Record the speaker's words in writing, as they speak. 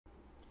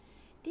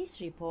this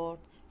report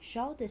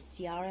show the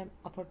CRM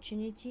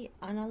opportunity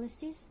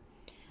analysis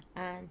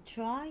and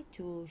try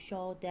to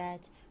show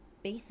that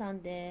based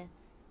on the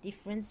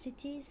different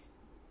cities,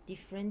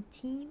 different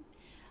team,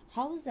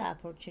 how the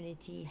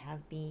opportunity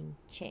have been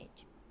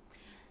changed.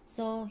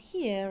 So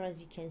here, as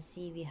you can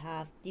see, we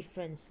have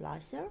different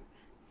slicer.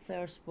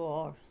 First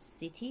for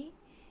city,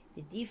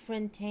 the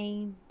different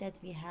team that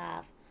we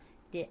have,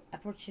 the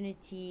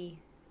opportunity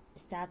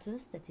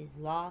status, that is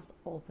lost,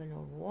 open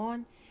or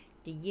won,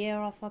 the year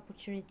of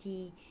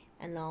opportunity,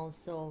 and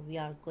also we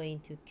are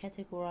going to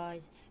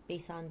categorize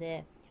based on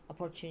the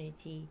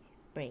opportunity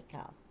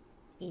breakout,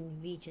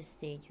 in which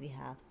stage we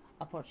have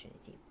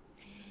opportunity.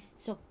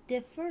 So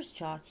the first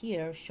chart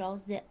here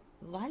shows the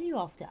value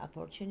of the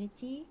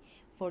opportunity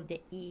for the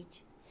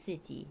each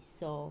city.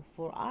 So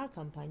for our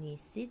company,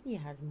 Sydney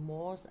has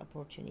most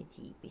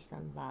opportunity based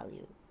on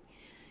value.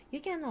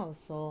 You can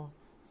also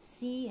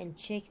see and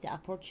check the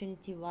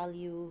opportunity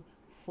value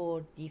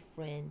for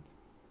different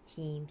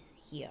teams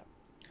here.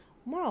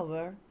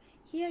 Moreover,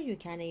 here you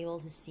can able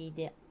to see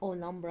the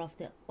number of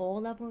the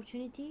all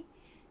opportunity,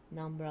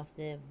 number of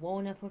the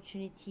won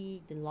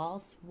opportunity, the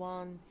lost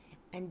one,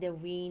 and the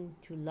win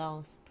to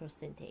loss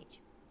percentage.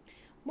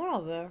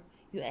 Moreover,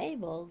 you're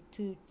able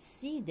to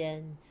see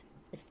the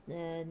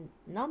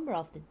number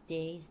of the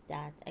days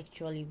that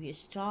actually we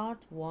start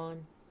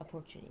one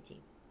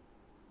opportunity.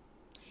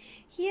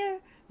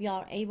 Here we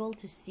are able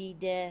to see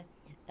the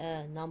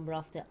number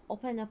of the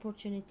open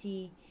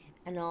opportunity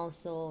and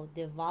also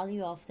the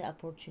value of the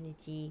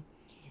opportunity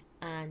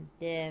and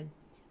the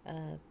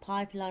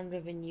pipeline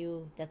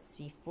revenue that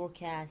we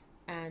forecast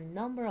and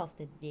number of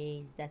the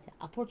days that the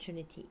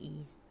opportunity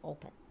is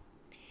open.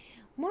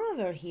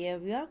 Moreover, here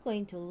we are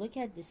going to look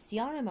at the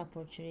CRM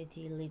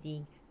opportunity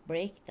leading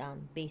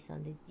breakdown based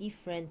on the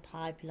different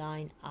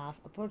pipeline of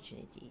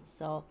opportunities.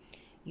 So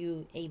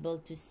you able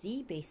to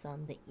see based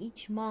on the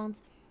each month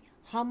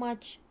how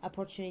much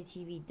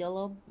opportunity we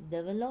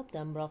develop,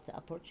 number of the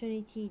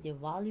opportunity, the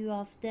value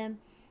of them,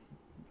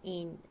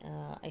 in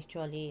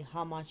actually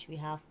how much we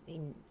have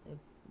in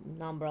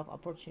number of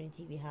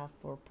opportunity we have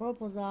for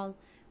proposal,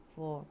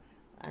 for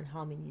and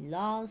how many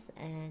lost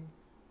and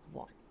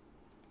won.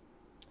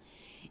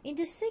 In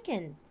the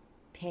second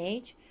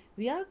page,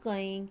 we are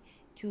going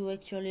to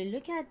actually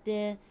look at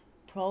the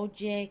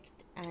project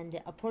and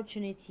the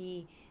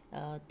opportunity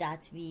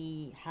that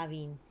we have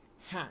in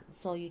hand.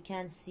 So you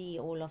can see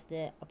all of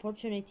the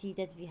opportunity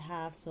that we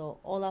have. So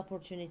all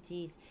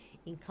opportunities,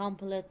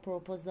 incomplete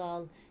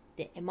proposal,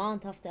 the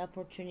amount of the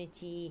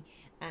opportunity,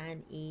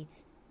 and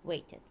it's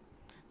weighted.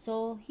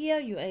 So here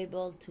you're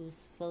able to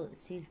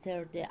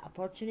filter the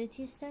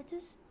opportunity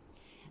status,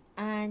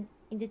 and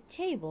in the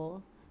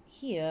table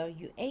here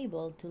you're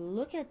able to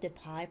look at the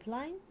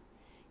pipeline,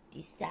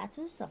 the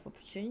status of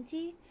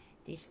opportunity,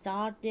 the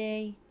start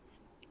day,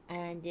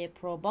 and the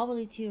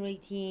probability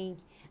rating,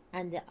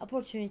 and the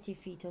opportunity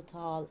fee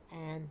total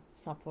and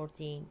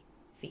supporting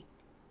fee.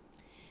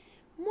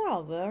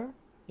 Moreover,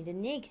 in the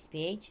next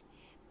page,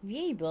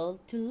 we're able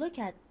to look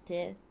at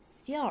the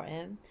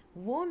CRM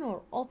won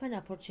or open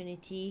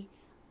opportunity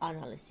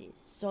analysis.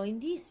 So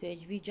in this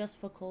page, we just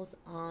focus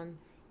on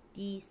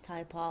these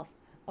type of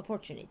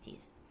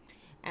opportunities,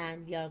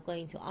 and we are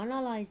going to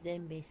analyze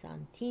them based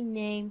on team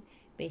name,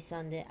 based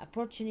on the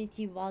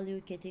opportunity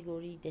value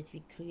category that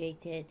we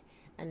created,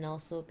 and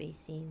also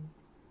based in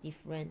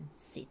different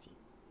city.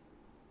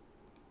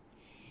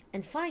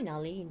 And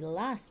finally, in the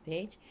last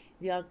page,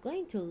 we are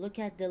going to look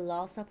at the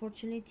loss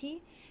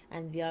opportunity,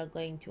 and we are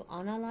going to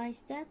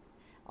analyze that.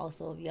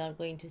 Also, we are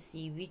going to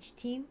see which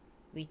team,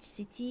 which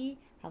city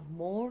have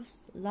more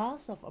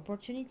loss of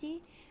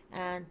opportunity,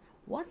 and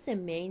what's the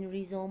main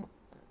reason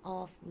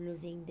of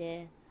losing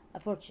the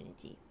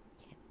opportunity.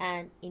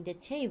 And in the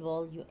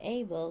table, you're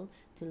able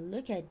to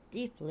look at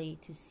deeply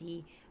to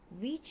see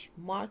which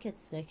market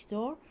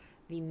sector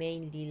we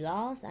mainly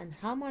lost and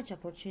how much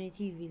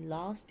opportunity we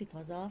lost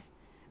because of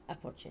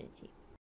opportunity.